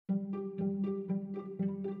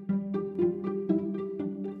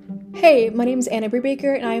Hey, my name is Anna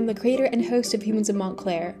Brubaker, and I am the creator and host of Humans of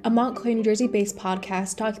Montclair, a Montclair, New Jersey-based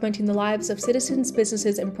podcast documenting the lives of citizens,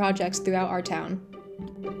 businesses, and projects throughout our town.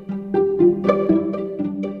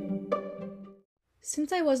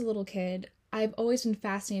 Since I was a little kid, I've always been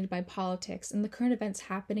fascinated by politics and the current events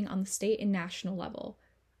happening on the state and national level.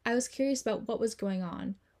 I was curious about what was going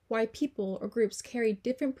on, why people or groups carried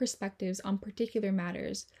different perspectives on particular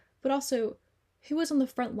matters, but also who was on the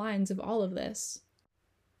front lines of all of this.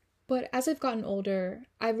 But as I've gotten older,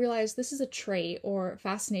 I've realized this is a trait or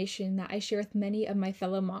fascination that I share with many of my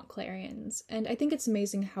fellow Montclairians, and I think it's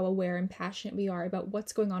amazing how aware and passionate we are about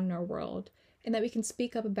what's going on in our world, and that we can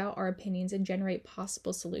speak up about our opinions and generate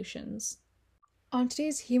possible solutions. On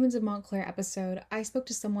today's Humans of Montclair episode, I spoke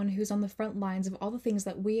to someone who's on the front lines of all the things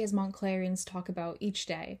that we as Montclairians talk about each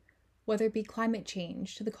day, whether it be climate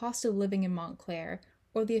change, to the cost of living in Montclair,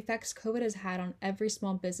 or the effects COVID has had on every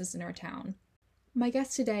small business in our town. My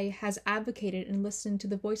guest today has advocated and listened to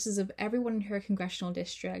the voices of everyone in her congressional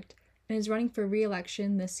district and is running for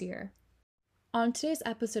re-election this year. On today's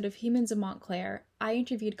episode of Humans of Montclair, I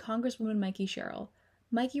interviewed Congresswoman Mikey Sherrill.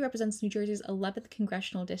 Mikey represents New Jersey's 11th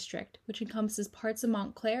congressional district, which encompasses parts of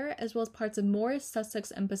Montclair as well as parts of Morris,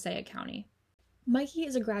 Sussex, and Passaic County. Mikey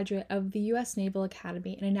is a graduate of the U.S. Naval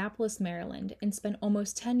Academy in Annapolis, Maryland, and spent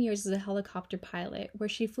almost 10 years as a helicopter pilot, where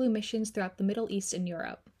she flew missions throughout the Middle East and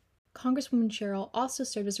Europe. Congresswoman Sherrill also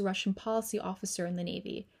served as a Russian policy officer in the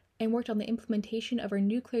Navy and worked on the implementation of our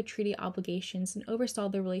nuclear treaty obligations and oversaw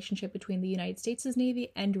the relationship between the United States'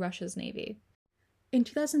 Navy and Russia's Navy. In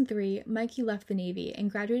 2003, Mikey left the Navy and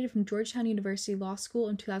graduated from Georgetown University Law School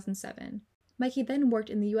in 2007. Mikey then worked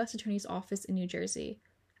in the U.S. Attorney's Office in New Jersey.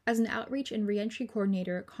 As an outreach and reentry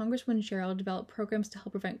coordinator, Congresswoman Sherrill developed programs to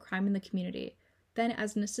help prevent crime in the community. Then,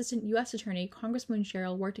 as an assistant U.S. attorney, Congresswoman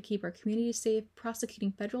Sherrill worked to keep our community safe,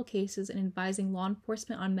 prosecuting federal cases and advising law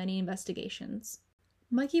enforcement on many investigations.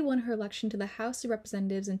 Mikey won her election to the House of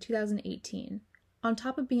Representatives in 2018. On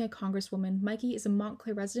top of being a congresswoman, Mikey is a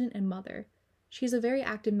Montclair resident and mother. She is a very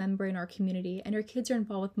active member in our community, and her kids are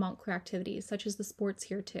involved with Montclair activities, such as the sports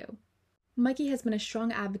here too. Mikey has been a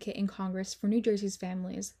strong advocate in Congress for New Jersey's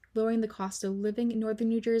families, lowering the cost of living in northern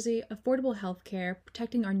New Jersey, affordable health care,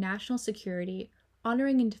 protecting our national security,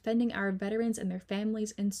 honoring and defending our veterans and their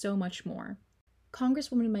families, and so much more.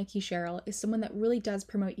 Congresswoman Mikey Sherrill is someone that really does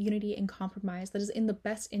promote unity and compromise that is in the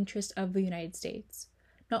best interest of the United States.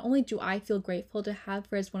 Not only do I feel grateful to have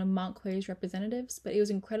her as one of Montclair's representatives, but it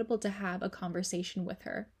was incredible to have a conversation with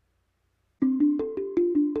her.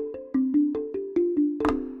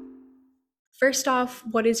 First off,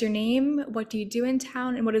 what is your name? What do you do in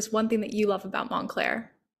town? And what is one thing that you love about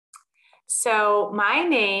Montclair? So my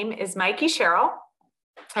name is Mikey Sherrill,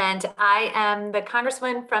 and I am the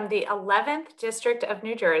congresswoman from the 11th District of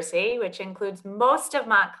New Jersey, which includes most of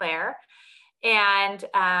Montclair. And,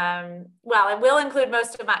 it will include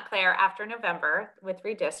most of Montclair after November with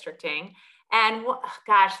redistricting. And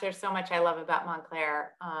gosh, there's so much I love about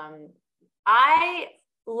Montclair. I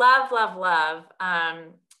love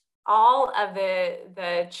all of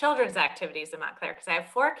the children's activities in Montclair because I have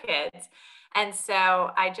 4 kids. And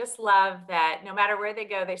so I just love that no matter where they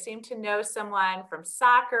go, they seem to know someone from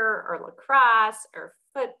soccer or lacrosse or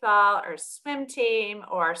football or swim team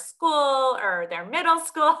or school or their middle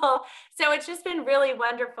school. So it's just been really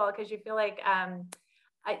wonderful because you feel like,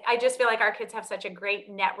 I just feel like our kids have such a great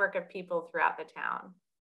network of people throughout the town.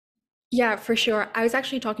 Yeah, for sure. I was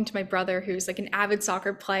actually talking to my brother, who's like an avid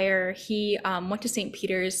soccer player. He went to St.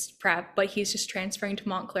 Peter's Prep, but he's just transferring to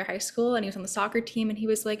Montclair High School, and he was on the soccer team. And he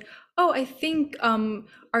was like, "Oh, I think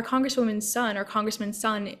our congresswoman's son, or congressman's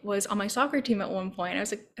son, was on my soccer team at one point." I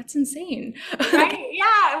was like, "That's insane!" Right?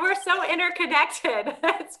 Yeah, we're so interconnected.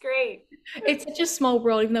 That's great. It's such a small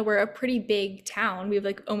world, even though we're a pretty big town. We have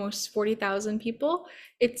like almost 40,000 people.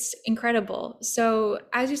 It's incredible. So,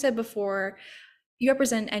 as you said before, you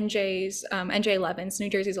represent NJ11's, New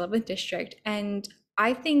Jersey's 11th district, and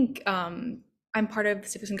I think I'm part of the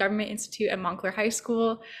Citizen Government Institute at Montclair High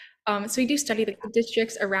School. So we do study the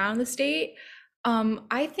districts around the state.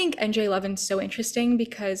 I think NJ11 is so interesting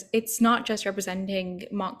because it's not just representing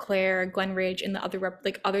Montclair, Glen Ridge, and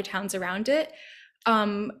the other towns around it.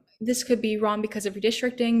 This could be wrong because of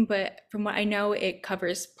redistricting, but from what I know, it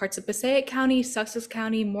covers parts of Passaic County, Sussex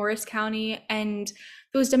County, Morris County, and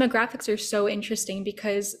those demographics are so interesting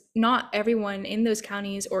because not everyone in those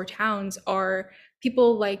counties or towns are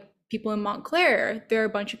people like people in Montclair. There are a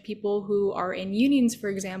bunch of people who are in unions, for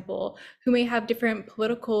example, who may have different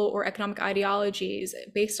political or economic ideologies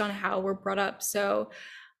based on how we're brought up. So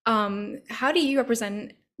how do you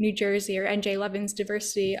represent New Jersey or NJ11's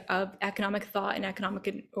diversity of economic thought and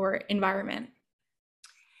economic or environment?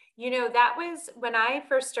 That was when I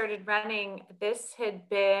first started running. This had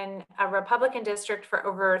been a Republican district for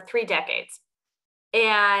over 3 decades.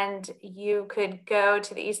 And you could go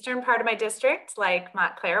to the eastern part of my district, like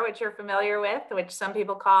Montclair, which you're familiar with, which some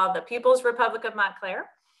people call the People's Republic of Montclair.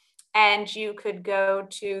 And you could go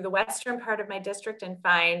to the western part of my district and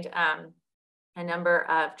find a number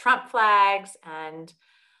of Trump flags and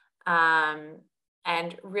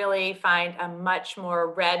really find a much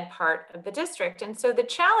more red part of the district. And so the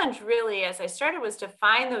challenge really, as I started, was to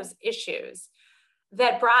find those issues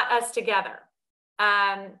that brought us together.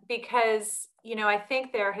 Because, I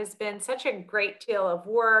think there has been such a great deal of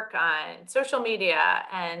work on social media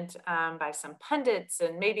and by some pundits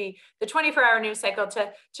and maybe the 24-hour news cycle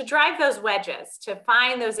to drive those wedges, to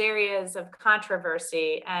find those areas of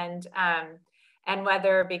controversy and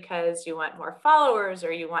whether because you want more followers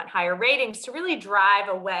or you want higher ratings, to really drive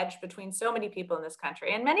a wedge between so many people in this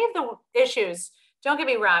country. And many of the issues, don't get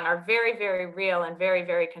me wrong, are very, very real and very,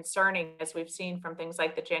 very concerning, as we've seen from things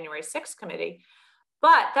like the January 6th committee.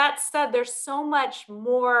 But that said, there's so much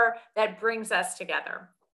more that brings us together.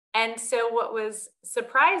 And so what was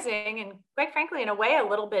surprising, and quite frankly, in a way, a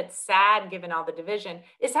little bit sad, given all the division,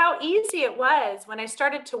 is how easy it was when I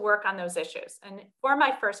started to work on those issues. And for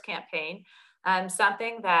my first campaign,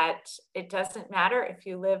 something that it doesn't matter if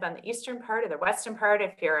you live on the eastern part or the western part,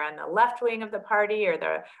 if you're on the left wing of the party or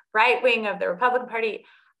the right wing of the Republican Party,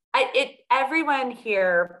 everyone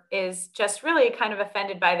here is just really kind of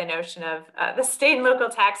offended by the notion of the state and local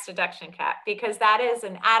tax deduction cap, because that is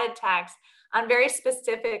an added tax on very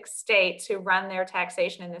specific states who run their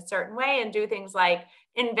taxation in a certain way and do things like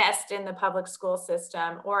invest in the public school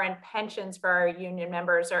system or in pensions for our union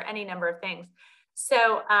members or any number of things.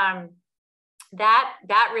 So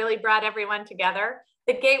that really brought everyone together.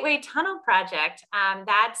 The Gateway Tunnel Project,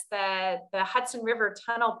 that's the Hudson River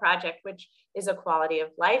Tunnel Project, which is a quality of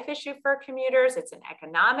life issue for commuters. It's an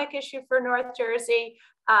economic issue for North Jersey.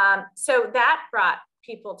 So that brought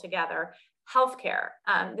people together. Healthcare.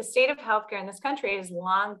 The state of healthcare in this country has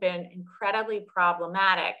long been incredibly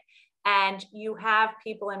problematic. And you have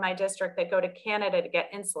people in my district that go to Canada to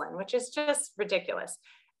get insulin, which is just ridiculous.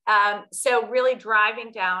 So really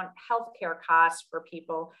driving down healthcare costs for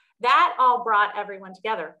people, that all brought everyone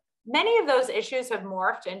together. Many of those issues have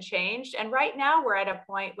morphed and changed. And right now we're at a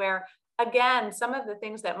point where, again, some of the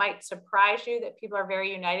things that might surprise you that people are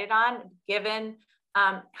very united on, given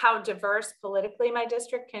how diverse politically my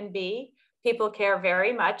district can be, people care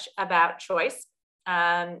very much about choice.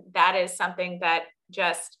 That is something that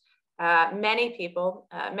just many people,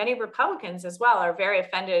 many Republicans as well, are very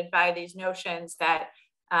offended by these notions that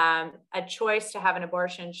a choice to have an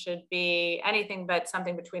abortion should be anything but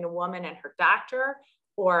something between a woman and her doctor,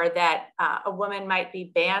 or that a woman might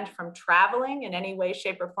be banned from traveling in any way,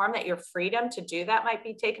 shape, or form, that your freedom to do that might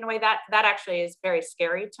be taken away. That actually is very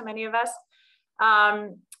scary to many of us.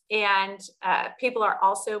 And people are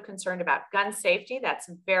also concerned about gun safety. That's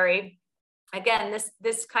very, again,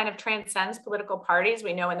 this kind of transcends political parties.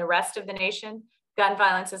 We know in the rest of the nation, gun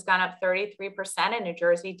violence has gone up 33%, in New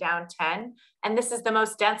Jersey down 10. And this is the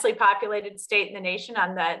most densely populated state in the nation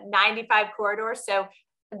on the 95 corridor. So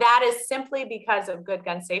that is simply because of good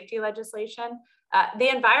gun safety legislation.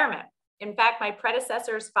 The environment. In fact, my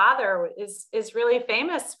predecessor's father is really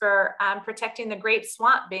famous for protecting the Great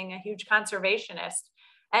Swamp, being a huge conservationist.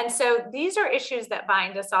 And so these are issues that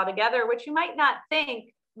bind us all together, which you might not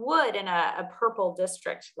think would in a purple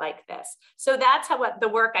district like this. So that's what the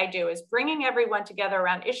work I do is bringing everyone together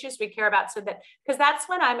around issues we care about, so that, because that's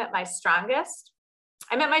when I'm at my strongest.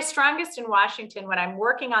 I'm at my strongest in Washington when I'm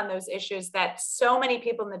working on those issues that so many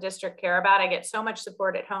people in the district care about. I get so much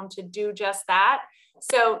support at home to do just that.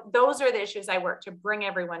 So those are the issues I work to bring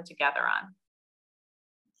everyone together on.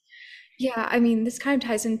 Yeah, I mean, this kind of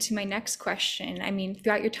ties into my next question. I mean,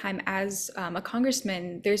 throughout your time as a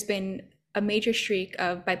congressman, there's been a major streak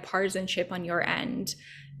of bipartisanship on your end.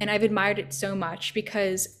 And I've admired it so much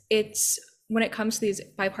because it's, when it comes to these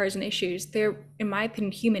bipartisan issues, they're, in my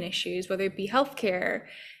opinion, human issues, whether it be healthcare,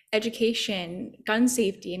 education, gun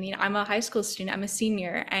safety. I mean, I'm a high school student, I'm a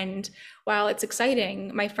senior. And while it's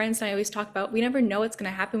exciting, my friends and I always talk about, we never know what's going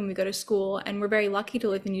to happen when we go to school. And we're very lucky to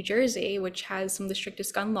live in New Jersey, which has some of the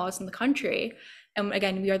strictest gun laws in the country. And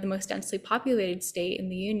again, we are the most densely populated state in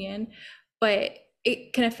the union, but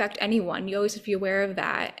it can affect anyone. You always have to be aware of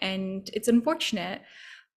that. And it's unfortunate.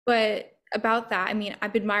 But about that, I mean,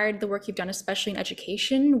 I've admired the work you've done, especially in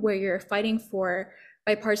education, where you're fighting for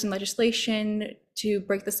bipartisan legislation to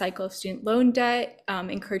break the cycle of student loan debt,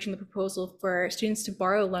 encouraging the proposal for students to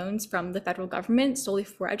borrow loans from the federal government solely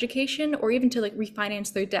for education, or even to like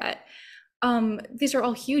refinance their debt. These are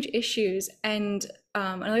all huge issues, and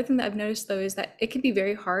Another thing that I've noticed though is that it can be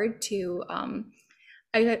very hard to,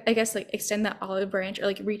 I guess, like extend that olive branch or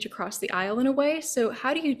like reach across the aisle in a way. So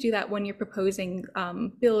how do you do that when you're proposing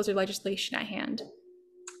bills or legislation at hand?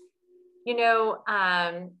 You know,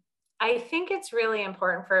 I think it's really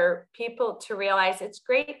important for people to realize it's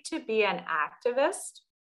great to be an activist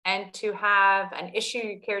and to have an issue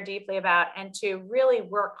you care deeply about and to really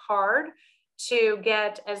work hard to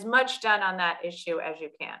get as much done on that issue as you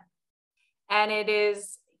can. And it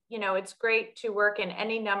is, you know, it's great to work in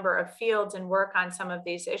any number of fields and work on some of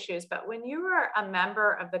these issues. But when you are a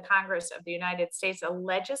member of the Congress of the United States, a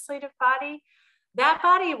legislative body, that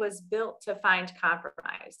body was built to find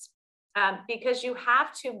compromise because you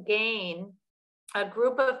have to gain a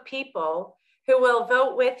group of people who will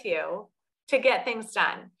vote with you to get things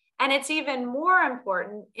done. And it's even more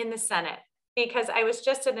important in the Senate because I was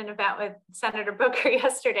just at an event with Senator Booker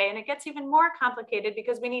yesterday, and it gets even more complicated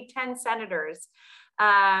because we need 10 senators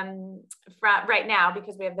right now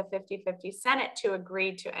because we have the 50-50 Senate to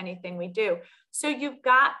agree to anything we do. So you've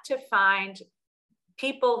got to find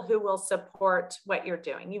people who will support what you're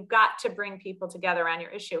doing. You've got to bring people together on your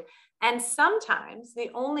issue. And sometimes the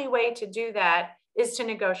only way to do that is to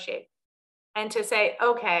negotiate and to say,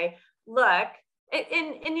 okay, look,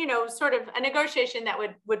 in you know, sort of a negotiation that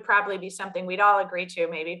would probably be something we'd all agree to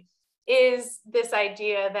maybe, is this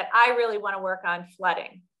idea that I really want to work on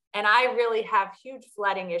flooding. And I really have huge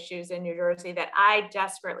flooding issues in New Jersey that I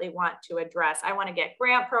desperately want to address. I want to get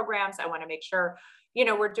grant programs. I want to make sure, you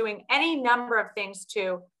know, we're doing any number of things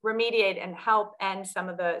to remediate and help end some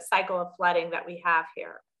of the cycle of flooding that we have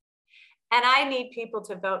here. And I need people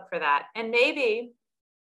to vote for that. And maybe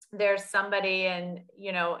there's somebody in,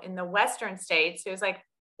 you know, in the Western states who's like,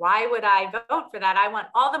 why would I vote for that? I want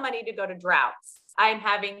all the money to go to droughts. I'm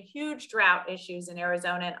having huge drought issues in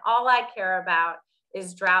Arizona, and all I care about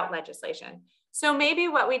is drought legislation. So maybe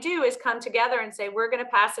what we do is come together and say, we're going to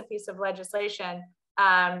pass a piece of legislation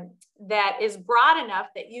that is broad enough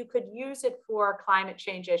that you could use it for climate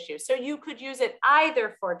change issues. So you could use it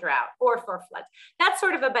either for drought or for floods. That's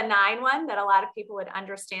sort of a benign one that a lot of people would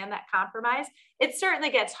understand that compromise. It certainly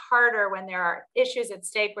gets harder when there are issues at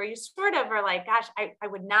stake where you sort of are like, gosh, I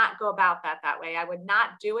would not go about that way. I would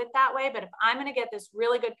not do it that way. But if I'm going to get this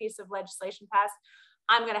really good piece of legislation passed,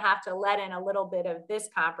 I'm going to have to let in a little bit of this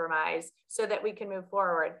compromise so that we can move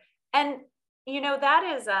forward. And, you know, that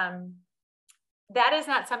is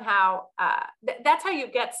not somehow, that's how you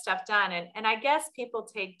get stuff done. And I guess people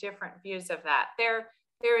take different views of that. There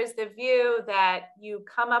is the view that you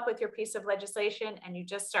come up with your piece of legislation and you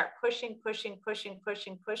just start pushing.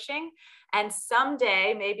 And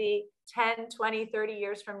someday, maybe 10, 20, 30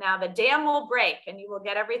 years from now, the dam will break and you will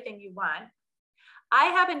get everything you want. I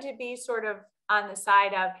happen to be sort of on the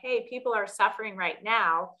side of, hey, people are suffering right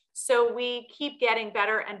now. So we keep getting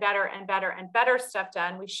better and better stuff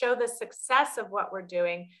done. We show the success of what we're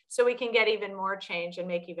doing so we can get even more change and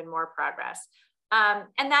make even more progress. And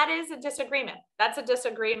that is a disagreement. That's a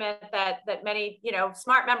disagreement that many, you know,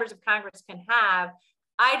 smart members of Congress can have.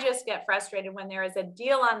 I just get frustrated when there is a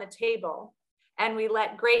deal on the table and we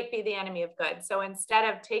let great be the enemy of good. So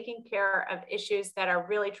instead of taking care of issues that are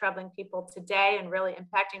really troubling people today and really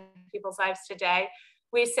impacting people's lives today,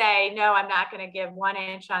 we say, no, I'm not going to give 1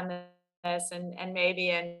 inch on this, and maybe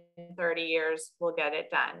in 30 years we'll get it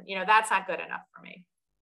done. You know, that's not good enough for me.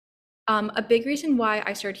 A big reason why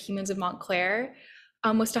I started Humans of Montclair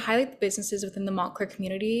was to highlight the businesses within the Montclair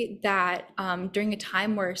community that during a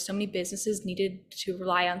time where so many businesses needed to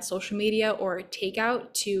rely on social media or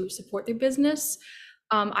takeout to support their business,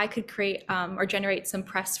 I could create or generate some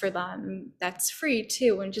press for them that's free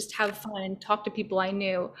too, and just have fun and talk to people I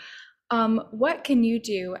knew. What can you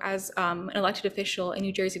do as an elected official in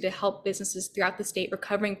New Jersey to help businesses throughout the state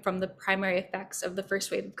recovering from the primary effects of the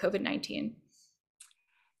first wave of COVID-19?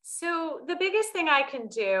 So the biggest thing I can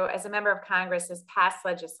do as a member of Congress is pass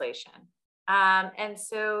legislation. And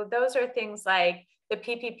so those are things like the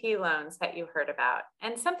PPP loans that you heard about.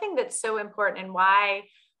 And something that's so important and why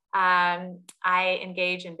I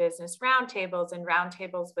engage in business roundtables and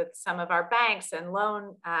roundtables with some of our banks and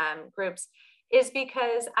loan groups is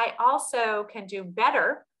because I also can do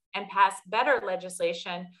better and pass better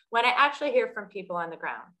legislation when I actually hear from people on the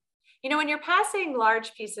ground. You know, when you're passing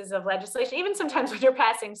large pieces of legislation, even sometimes when you're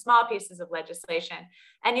passing small pieces of legislation,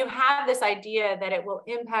 and you have this idea that it will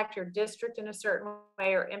impact your district in a certain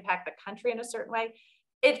way or impact the country in a certain way,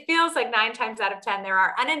 it feels like 9 times out of 10, there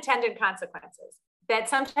are unintended consequences that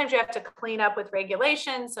sometimes you have to clean up with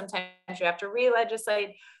regulations, sometimes you have to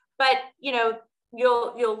re-legislate. But, you know,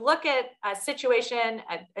 you'll look at a situation,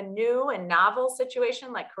 a new and novel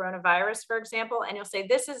situation like coronavirus, for example, and you'll say,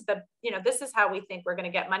 this is how we think we're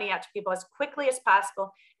going to get money out to people as quickly as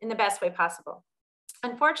possible in the best way possible.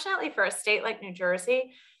 Unfortunately, for a state like New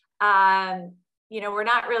Jersey, we're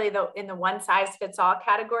not really in the one size fits all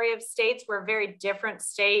category of states. We're a very different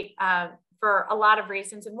state for a lot of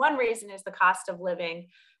reasons. And one reason is the cost of living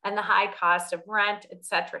and the high cost of rent, et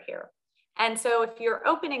cetera here. And so if you're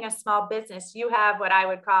opening a small business, you have what I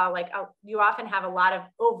would call you often have a lot of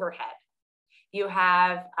overhead. You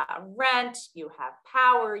have rent, you have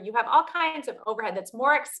power, you have all kinds of overhead that's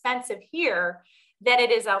more expensive here than it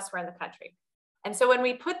is elsewhere in the country. And so when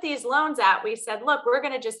we put these loans out, we said, look, we're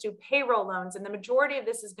going to just do payroll loans, and the majority of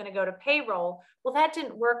this is going to go to payroll. Well, that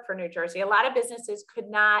didn't work for New Jersey. A lot of businesses could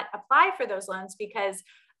not apply for those loans because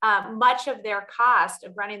much of their cost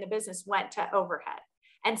of running the business went to overhead.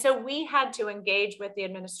 And so we had to engage with the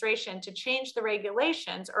administration to change the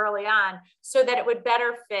regulations early on so that it would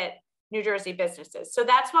better fit New Jersey businesses. So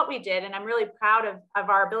that's what we did. And I'm really proud of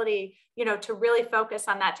our ability, to really focus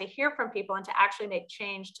on that, to hear from people and to actually make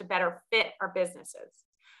change to better fit our businesses.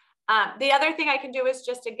 The other thing I can do is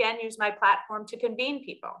just, again, use my platform to convene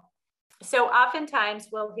people. So oftentimes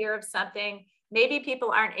we'll hear of something, maybe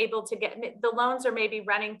people aren't able to get, the loans are maybe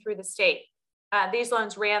running through the state. These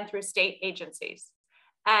loans ran through state agencies.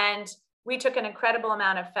 And we took an incredible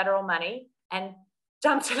amount of federal money and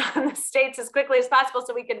dumped it on the states as quickly as possible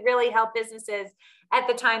so we could really help businesses at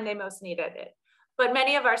the time they most needed it. But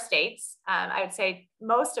many of our states, I would say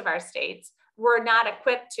most of our states, were not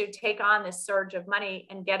equipped to take on this surge of money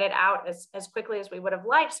and get it out as quickly as we would have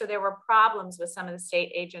liked. So there were problems with some of the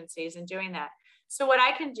state agencies in doing that. So what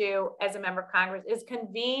I can do as a member of Congress is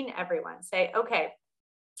convene everyone, say, okay,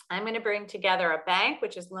 I'm going to bring together a bank,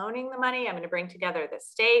 which is loaning the money. I'm going to bring together the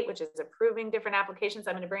state, which is approving different applications.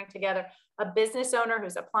 I'm going to bring together a business owner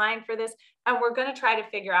who's applying for this. And we're going to try to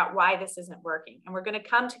figure out why this isn't working. And we're going to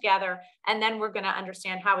come together, and then we're going to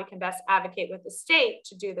understand how we can best advocate with the state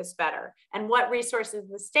to do this better, and what resources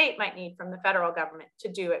the state might need from the federal government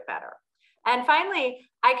to do it better. And finally,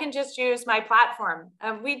 I can just use my platform.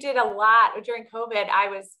 We did a lot during COVID.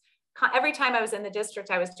 Every time I was in the district,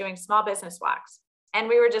 I was doing small business walks. And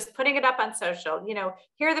we were just putting it up on social,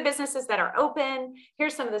 here are the businesses that are open.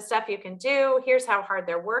 Here's some of the stuff you can do. Here's how hard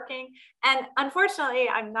they're working. And unfortunately,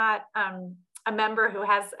 I'm not a member who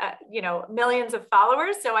has, millions of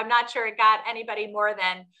followers. So I'm not sure it got anybody more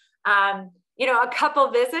than, a couple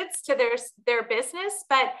visits to their business.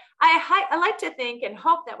 But I like to think and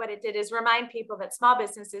hope that what it did is remind people that small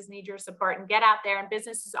businesses need your support, and get out there, and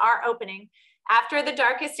businesses are opening. After the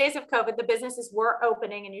darkest days of COVID, the businesses were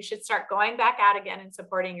opening, and you should start going back out again and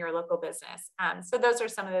supporting your local business. So those are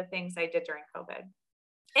some of the things I did during COVID.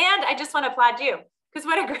 And I just want to applaud you, because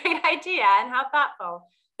what a great idea, and how thoughtful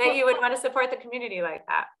that you would want to support the community like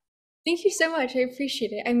that. Thank you so much. I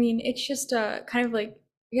appreciate it. I mean, it's just a kind of like,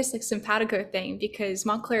 I guess, like simpatico thing, because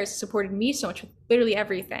Montclair has supported me so much with literally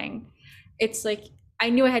everything. It's like,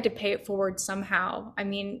 I knew I had to pay it forward somehow. I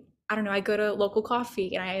mean, I don't know, I go to local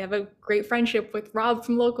coffee and I have a great friendship with Rob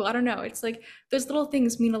from local. I don't know. It's like those little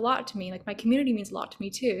things mean a lot to me. Like my community means a lot to me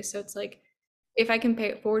too. So it's like, if I can pay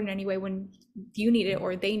it forward in any way when you need it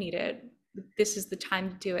or they need it, this is the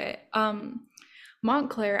time to do it.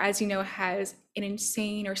 Montclair, as you know, has an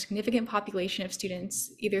insane or significant population of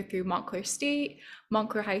students, either through Montclair State,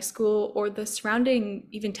 Montclair High School, or the surrounding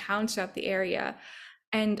even towns throughout the area.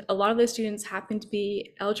 And a lot of those students happen to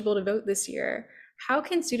be eligible to vote this year. How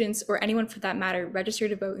can students, or anyone for that matter, register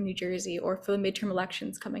to vote in New Jersey or for the midterm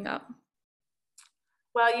elections coming up?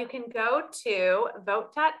 Well, you can go to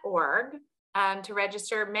vote.org to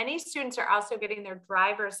register. Many students are also getting their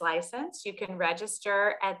driver's license. You can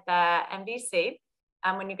register at the MDC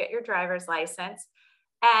when you get your driver's license.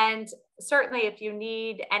 And certainly if you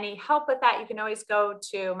need any help with that, you can always go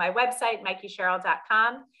to my website,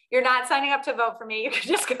 MikeySherrill.com. You're not signing up to vote for me. You can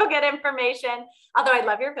just go get information, although I'd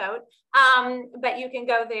love your vote. But you can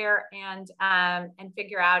go there and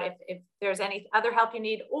figure out if there's any other help you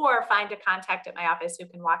need, or find a contact at my office who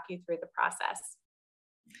can walk you through the process.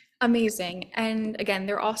 Amazing. And again,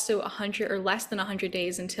 there are also 100 or less than 100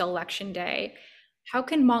 days until Election Day. How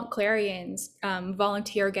can Montclairians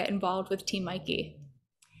volunteer or get involved with Team Mikey?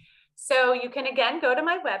 So you can, again, go to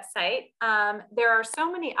my website. There are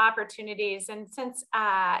so many opportunities. And since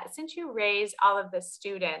you raise all of the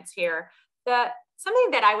students here,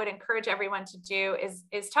 something that I would encourage everyone to do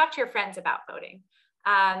is talk to your friends about voting.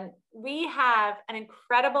 We have an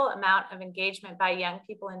incredible amount of engagement by young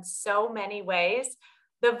people in so many ways.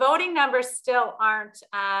 The voting numbers still aren't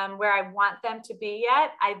where I want them to be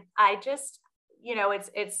yet. I just,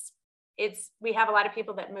 we have a lot of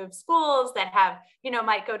people that move schools that have,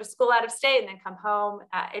 might go to school out of state and then come home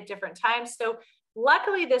at different times. So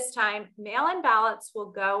luckily this time, mail-in ballots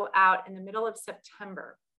will go out in the middle of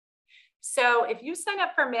September. So if you sign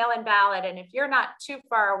up for mail-in ballot, and if you're not too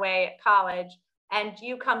far away at college and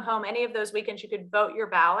you come home any of those weekends, you could vote your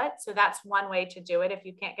ballot. So that's one way to do it. If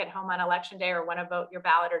you can't get home on election day or want to vote your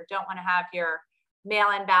ballot or don't want to have your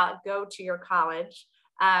mail-in ballot go to your college.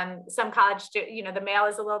 Some college, the mail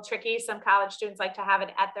is a little tricky. Some college students like to have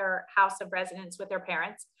it at their house of residence with their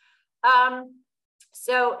parents.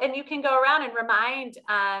 And you can go around and remind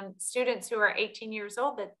students who are 18 years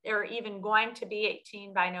old that they're even going to be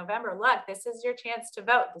 18 by November. Look, this is your chance to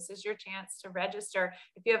vote. This is your chance to register.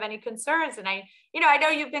 If you have any concerns, and I know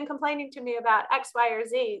you've been complaining to me about X, Y, or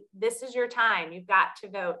Z, this is your time. You've got to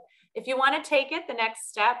vote. If you want to take it the next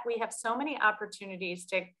step, we have so many opportunities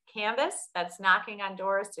to canvass. That's knocking on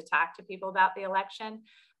doors to talk to people about the election.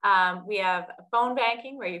 We have phone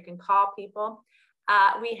banking where you can call people.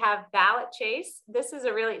 We have ballot chase. This is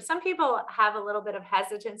some people have a little bit of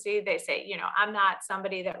hesitancy. They say, I'm not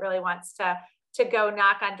somebody that really wants to go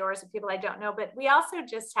knock on doors with people I don't know, but we also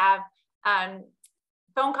just have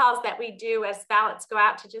phone calls that we do as ballots go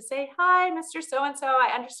out to just say, hi, Mr. So-and-so,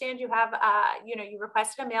 I understand you have, you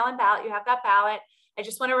requested a mail-in ballot, you have that ballot. I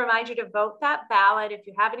just want to remind you to vote that ballot. If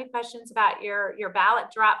you have any questions about your ballot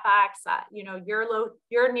drop box,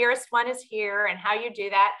 your nearest one is here and how you do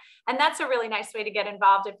that. And that's a really nice way to get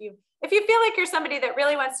involved. If you feel like you're somebody that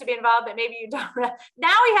really wants to be involved, but maybe you don't.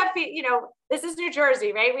 Now we have, this is New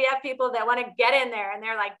Jersey, right? We have people that want to get in there and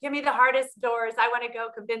they're like, give me the hardest doors. I want to go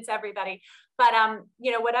convince everybody. But,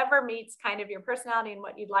 whatever meets kind of your personality and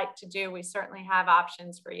what you'd like to do, we certainly have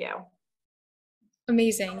options for you.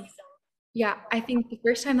 Amazing. Yeah, I think the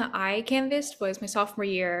first time that I canvassed was my sophomore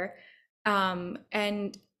year,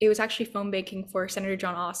 and it was actually phone banking for Senator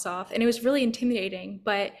Jon Ossoff, and it was really intimidating,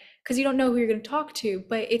 but because you don't know who you're going to talk to,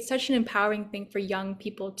 but it's such an empowering thing for young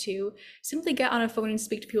people to simply get on a phone and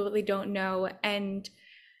speak to people that they don't know, and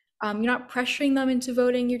you're not pressuring them into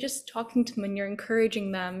voting, you're just talking to them and you're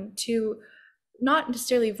encouraging them to not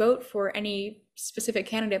necessarily vote for any specific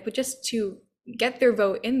candidate, but just to get their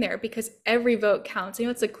vote in there, because every vote counts. I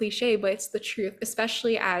know it's a cliche, but it's the truth,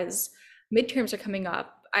 especially as midterms are coming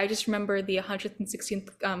up. I just remember the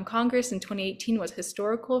 116th Congress in 2018 was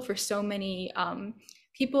historical for so many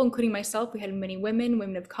people, including myself. We had many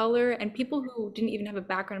women of color, and people who didn't even have a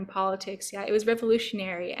background in politics. Yeah, it was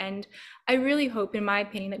revolutionary. And I really hope, in my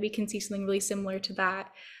opinion, that we can see something really similar to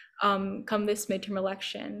that come this midterm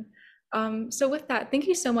election. So with that, thank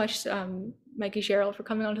you so much, Mikey Sherrill, for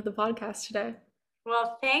coming onto the podcast today.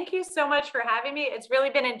 Well, thank you so much for having me. It's really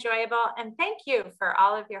been enjoyable. And thank you for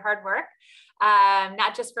all of your hard work,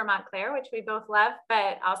 not just for Montclair, which we both love,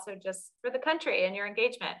 but also just for the country and your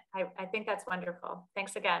engagement. I think that's wonderful.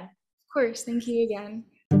 Thanks again. Of course. Thank you again.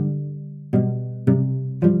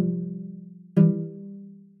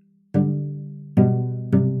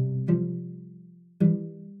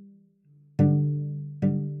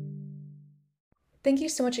 Thank you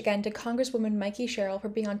so much again to Congresswoman Mikey Sherrill for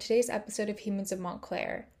being on today's episode of Humans of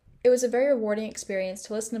Montclair. It was a very rewarding experience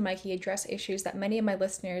to listen to Mikey address issues that many of my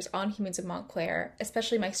listeners on Humans of Montclair,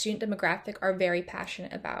 especially my student demographic, are very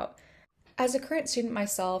passionate about. As a current student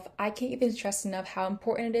myself, I can't even stress enough how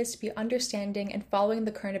important it is to be understanding and following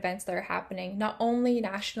the current events that are happening, not only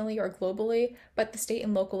nationally or globally, but at the state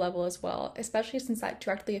and local level as well, especially since that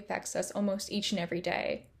directly affects us almost each and every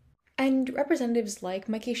day. And representatives like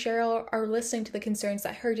Mikey Sherrill are listening to the concerns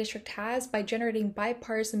that her district has by generating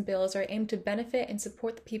bipartisan bills that are aimed to benefit and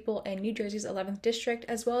support the people in New Jersey's 11th district,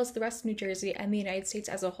 as well as the rest of New Jersey and the United States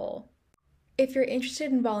as a whole. If you're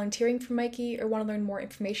interested in volunteering for Mikey or want to learn more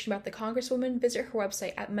information about the Congresswoman, visit her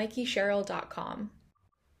website at MikeySherrill.com.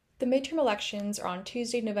 The midterm elections are on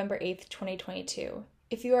Tuesday, November 8th, 2022.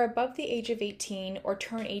 If you are above the age of 18 or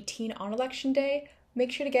turn 18 on Election Day,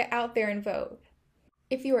 make sure to get out there and vote.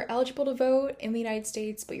 If you are eligible to vote in the United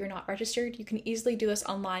States but you're not registered, you can easily do this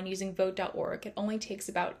online using vote.org. It only takes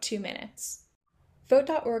about 2 minutes.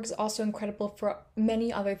 Vote.org is also incredible for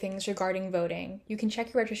many other things regarding voting. You can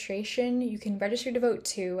check your registration, you can register to vote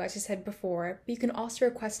too, as I said before, but you can also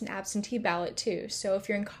request an absentee ballot too. So if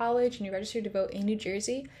you're in college and you're registered to vote in New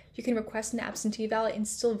Jersey, you can request an absentee ballot and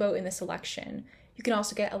still vote in this election. You can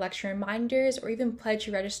also get election reminders or even pledge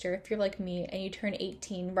to register if you're like me and you turn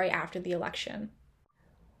 18 right after the election.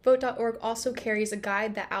 Vote.org also carries a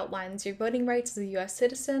guide that outlines your voting rights as a U.S.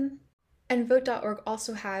 citizen. And Vote.org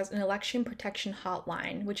also has an election protection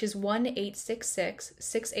hotline, which is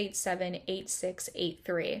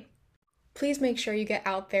 1-866-687-8683. Please make sure you get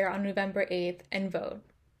out there on November 8th and vote.